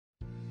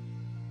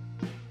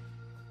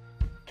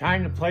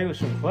Time to play with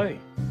some clay.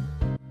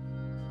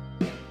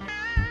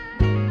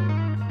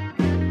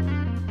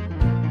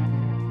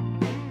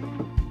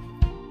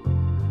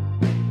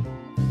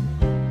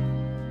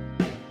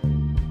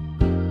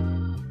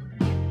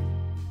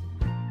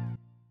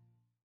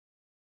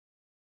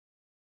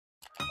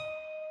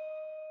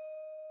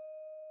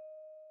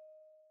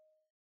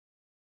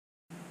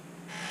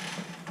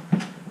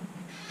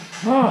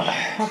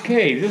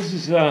 Okay, this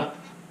is the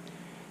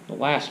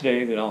last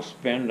day that I'll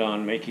spend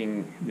on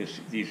making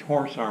these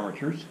horse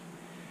armatures.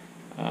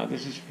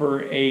 This is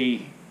for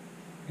a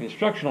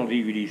instructional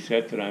DVD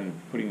set that I'm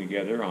putting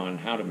together on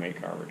how to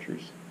make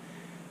armatures.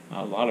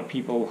 A lot of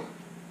people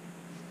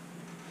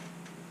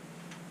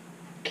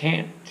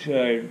can't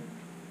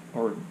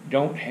or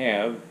don't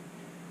have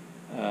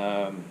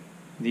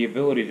the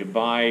ability to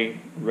buy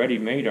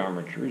ready-made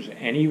armatures,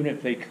 and even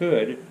if they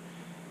could,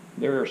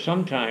 there are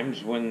some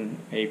times when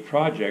a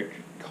project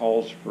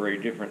calls for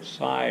a different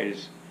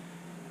size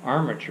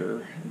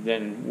armature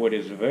than what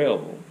is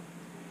available.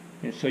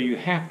 And so you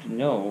have to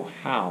know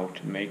how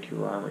to make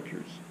your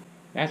armatures.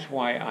 That's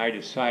why I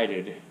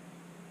decided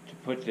to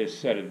put this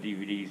set of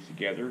DVDs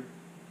together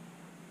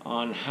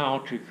on how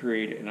to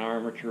create an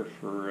armature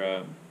for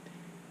a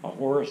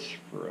horse,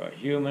 for a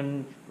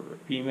human, for a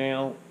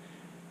female,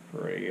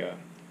 for a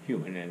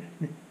human and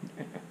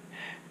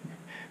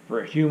for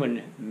a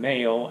human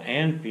male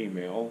and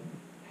female,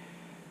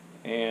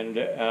 and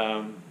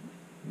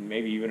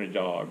maybe even a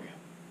dog.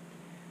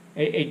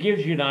 It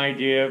gives you an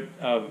idea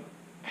of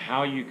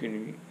how you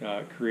can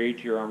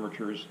create your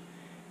armatures,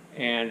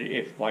 and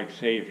if, like,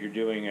 say, if you're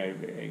doing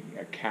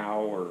a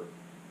cow or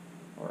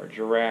a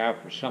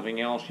giraffe or something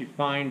else, you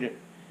find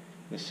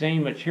the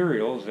same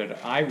materials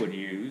that I would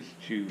use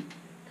to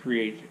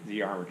create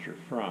the armature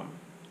from.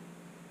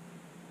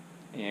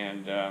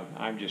 And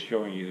I'm just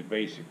showing you the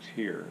basics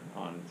here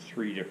on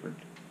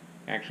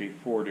actually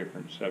four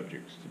different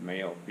subjects: the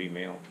male,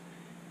 female,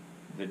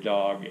 the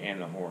dog, and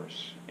the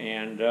horse.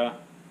 And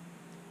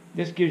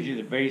this gives you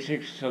the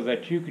basics so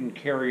that you can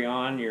carry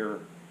on your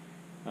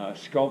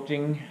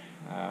sculpting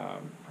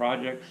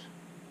projects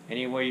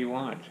any way you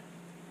want.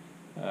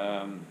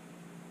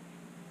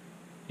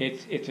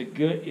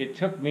 It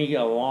took me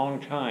a long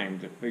time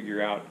to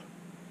figure out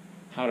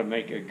how to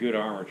make a good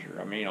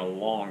armature. I mean, a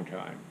long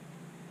time.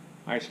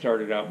 I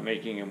started out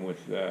making them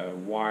with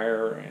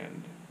wire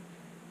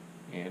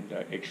and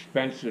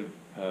expensive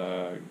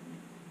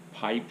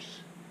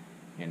pipes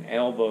and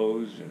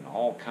elbows and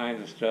all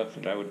kinds of stuff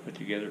that I would put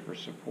together for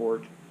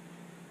support.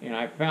 And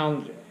I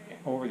found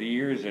over the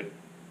years that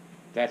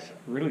that's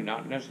really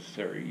not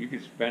necessary. You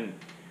could spend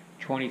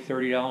 $20,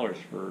 $30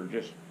 for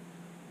just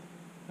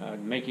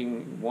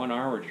making one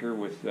armature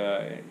with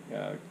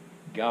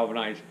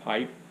galvanized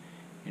pipe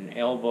and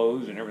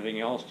elbows and everything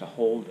else to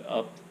hold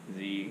up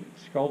the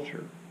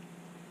sculpture.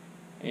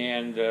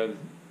 And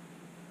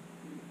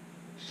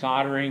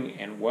soldering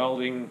and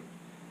welding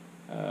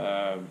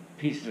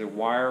pieces of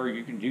wire,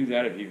 you can do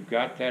that if you've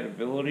got that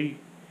ability.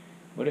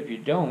 But if you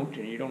don't,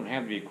 and you don't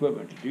have the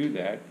equipment to do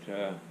that,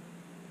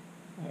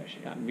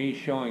 me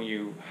showing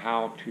you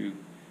how to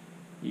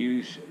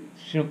use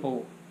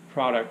simple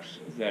products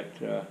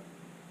that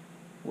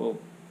will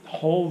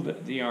hold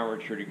the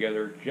armature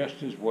together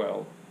just as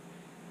well,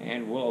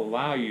 and will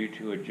allow you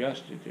to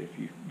adjust it if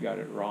you've got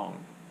it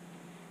wrong.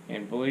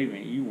 And believe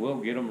me, you will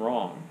get them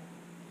wrong.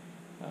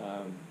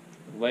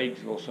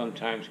 Legs will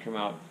sometimes come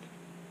out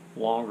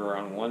longer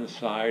on one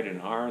side,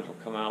 and arms will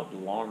come out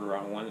longer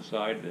on one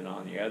side than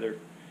on the other,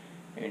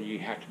 and you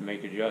have to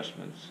make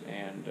adjustments.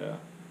 And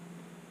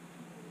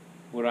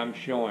what I'm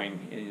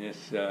showing in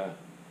this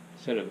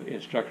set of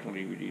instructional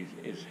DVDs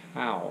is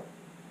how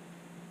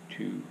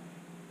to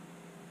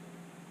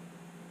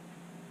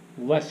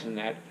lessen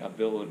that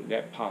ability,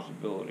 that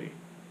possibility,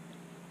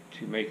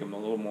 to make them a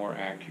little more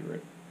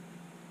accurate.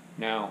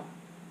 Now,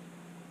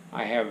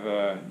 I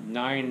have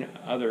 9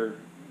 other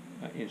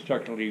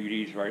instructional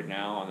DVDs right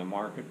now on the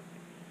market.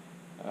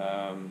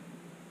 I'm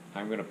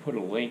going to put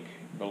a link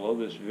below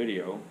this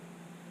video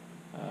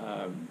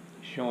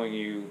showing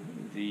you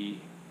the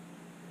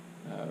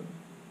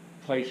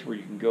place where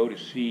you can go to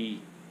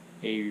see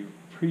a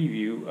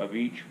preview of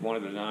each one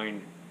of the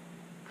 9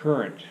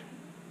 current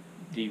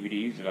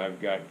DVDs that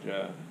I've got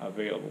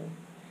available.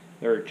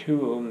 There are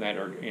 2 of them that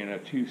are in a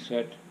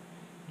 2-set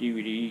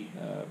DVD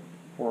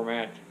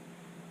format,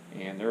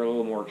 and they're a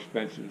little more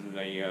expensive than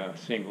a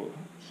single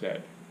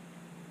set.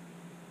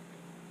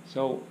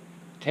 So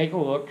take a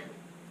look,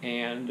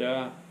 and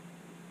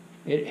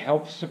it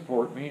helps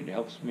support me. It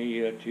helps me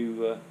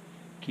to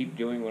keep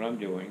doing what I'm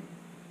doing.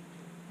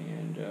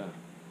 And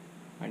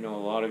I know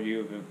a lot of you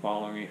have been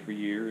following me for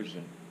years,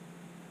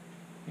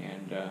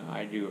 and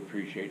I do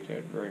appreciate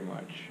that very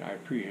much. I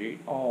appreciate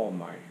all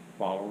my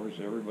followers,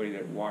 everybody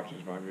that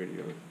watches my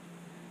videos.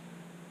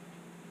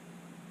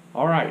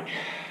 All right,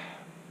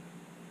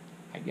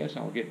 I guess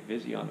I'll get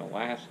busy on the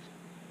last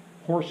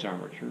horse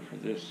armature for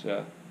this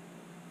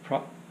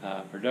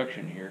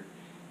production here.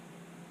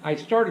 I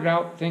started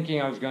out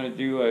thinking I was going to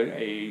do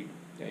a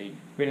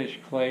finished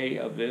clay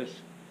of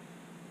this,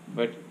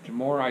 but the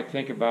more I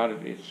think about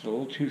it, it's a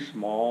little too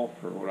small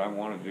for what I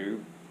want to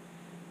do.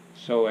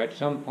 So at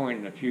some point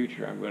in the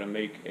future, I'm going to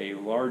make a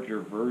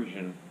larger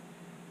version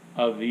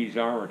of these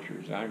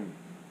armatures.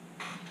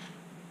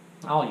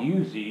 I'll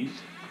use these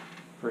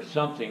for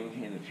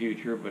something in the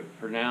future, but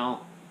for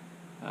now,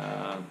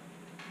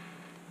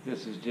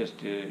 this is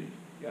just an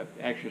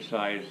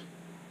exercise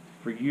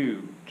for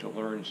you to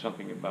learn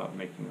something about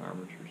making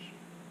armatures.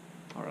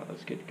 All right,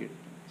 let's get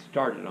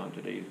started on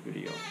today's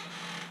video.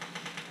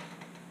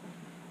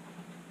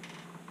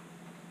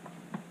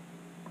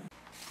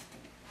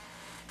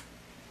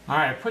 All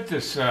right, I put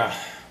this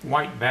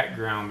white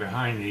background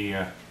behind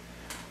the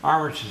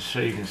armatures so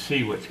you can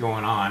see what's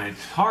going on.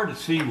 It's hard to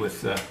see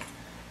with a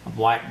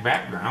black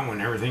background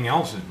when everything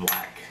else is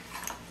black.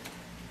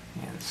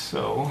 And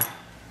so,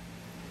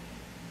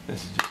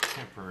 this is just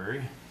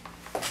temporary.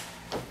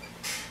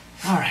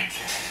 All right.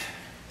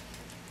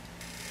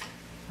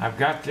 I've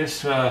got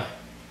this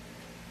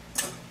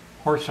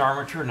horse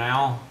armature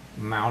now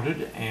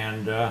mounted,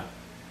 and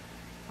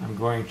I'm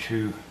going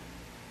to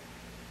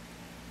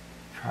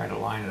try to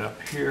line it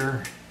up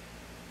here.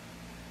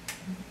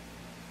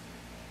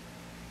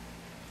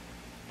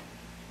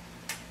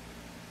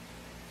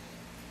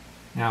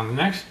 Now the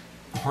next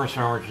horse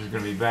armature is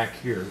going to be back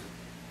here.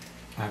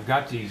 I've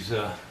got these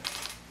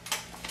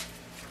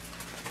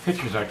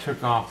pictures I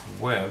took off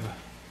the web,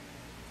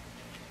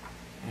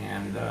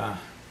 and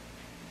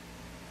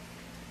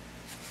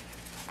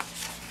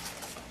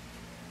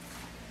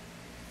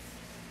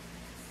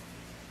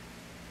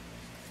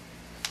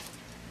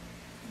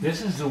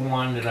this is the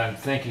one that I'm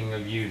thinking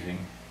of using.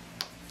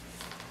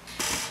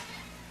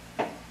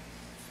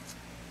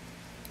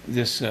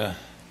 This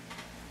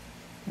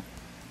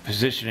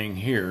positioning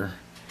here,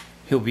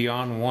 he'll be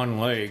on one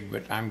leg,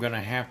 but I'm going to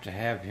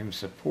have him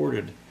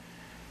supported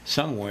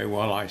some way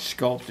while I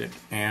sculpt it.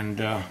 And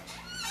trying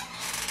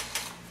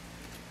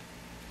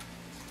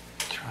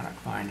to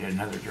find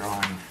another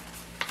drawing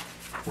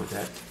with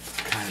that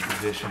kind of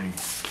positioning.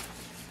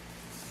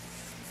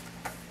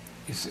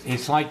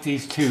 It's like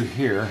these two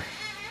here.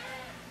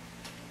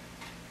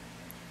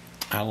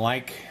 I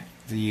like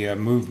the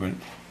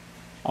movement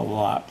a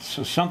lot,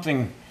 so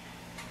something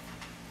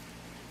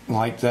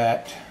like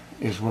that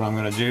is what I'm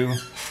going to do.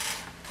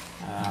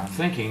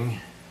 Thinking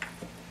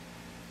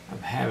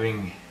of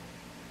having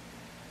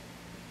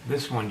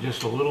this one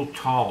just a little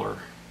taller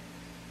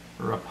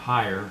or up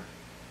higher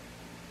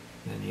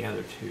than the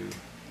other two,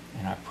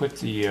 and I put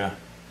the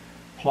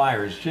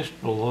pliers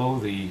just below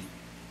the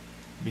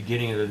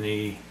beginning of the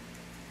knee,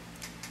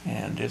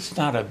 and it's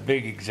not a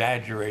big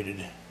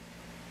exaggerated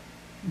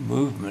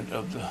movement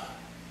of the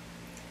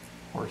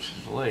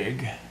horse's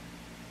leg.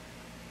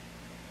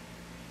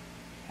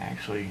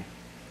 Actually,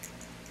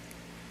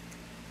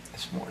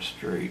 it's more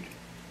straight.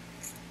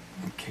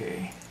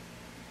 Okay.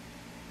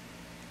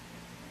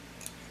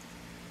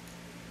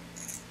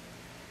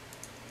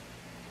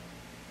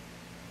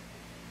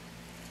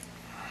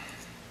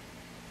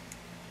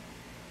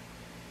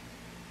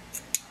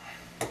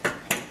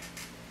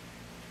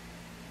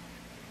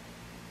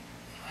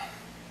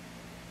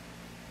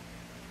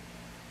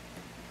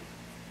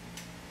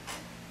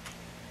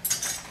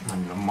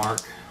 I'm going to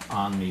mark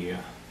on the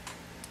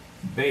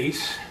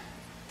base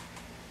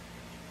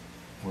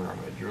where I'm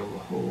going to drill the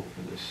hole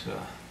for this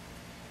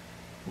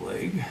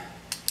leg.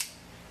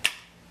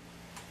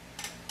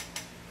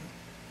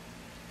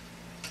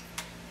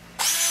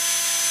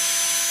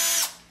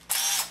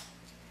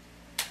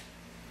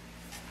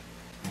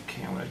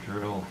 Okay, I'm going to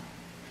drill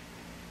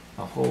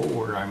a hole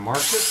where I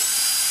marked it,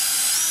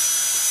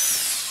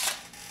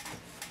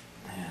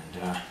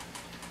 and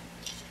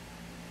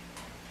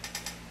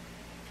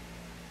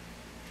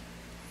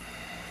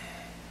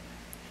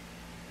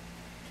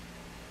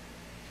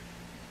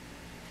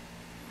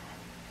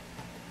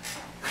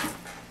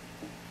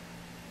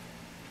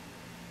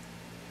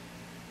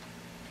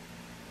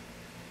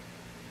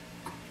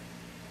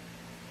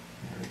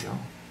go.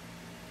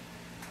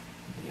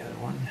 The other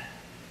one.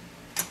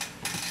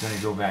 It's going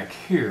to go back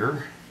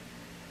here,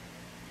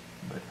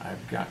 but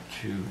I've got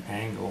to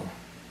angle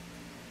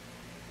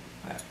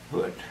that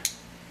foot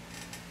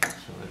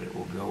so that it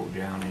will go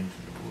down into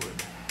the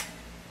wood.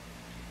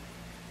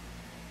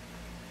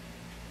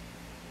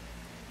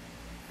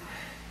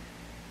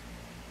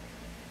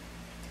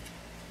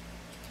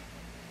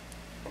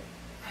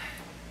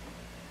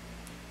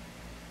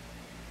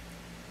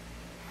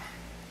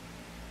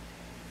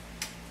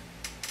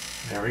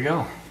 There we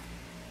go.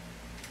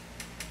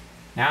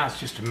 Now it's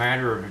just a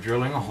matter of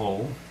drilling a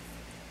hole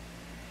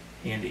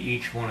into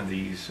each one of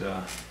these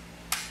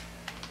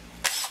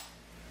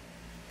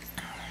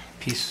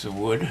pieces of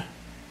wood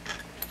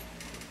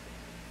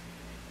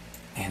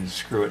and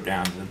screw it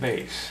down to the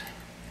base.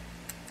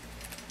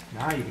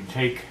 Now you can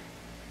take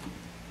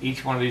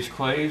each one of these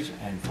clays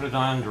and put it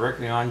on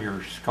directly on your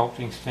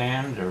sculpting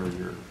stand or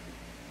your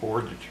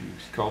board that you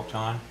sculpt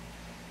on,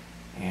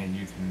 and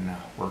you can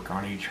work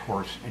on each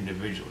horse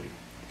individually.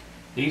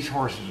 These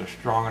horses are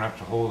strong enough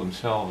to hold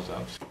themselves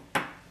up.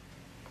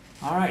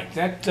 All right,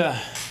 that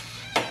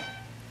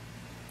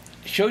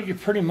showed you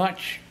pretty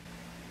much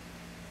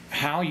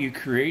how you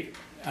create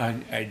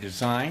a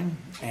design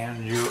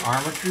and your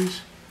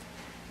armatures,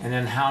 and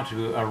then how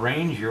to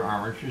arrange your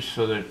armatures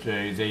so that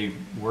they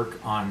work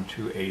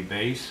onto a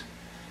base.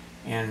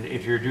 And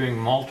if you're doing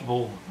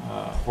multiple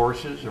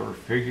horses or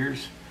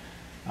figures,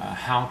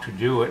 how to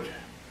do it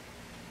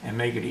and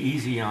make it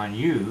easy on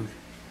you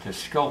to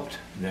sculpt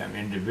them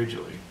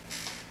individually.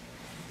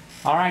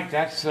 All right,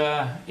 that's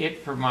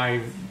it for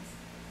my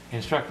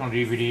instructional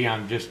DVD.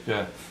 I'm just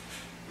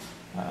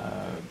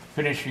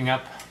finishing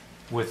up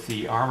with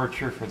the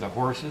armature for the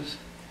horses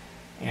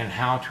and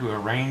how to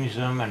arrange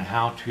them and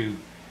how to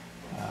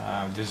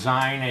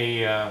design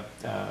an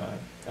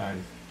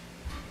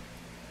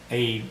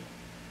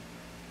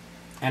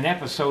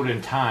episode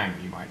in time,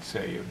 you might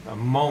say, a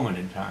moment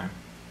in time.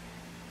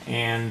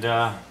 And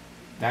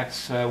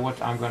that's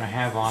what I'm going to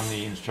have on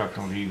the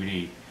instructional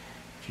DVD.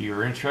 If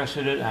you're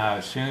interested,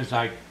 as soon as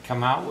I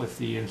come out with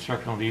the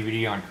instructional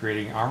DVD on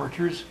creating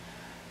armatures,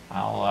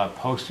 I'll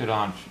post it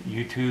on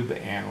YouTube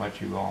and let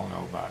you all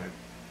know about it.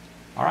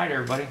 All right,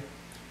 everybody.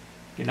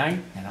 Good night,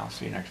 and I'll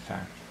see you next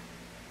time.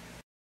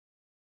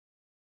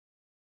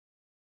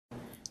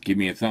 Give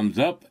me a thumbs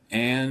up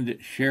and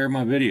share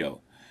my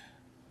video.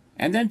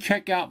 And then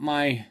check out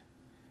my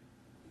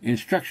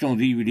instructional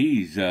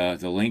DVDs,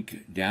 the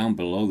link down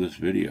below this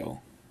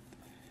video.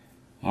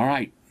 All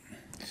right,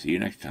 see you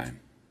next time.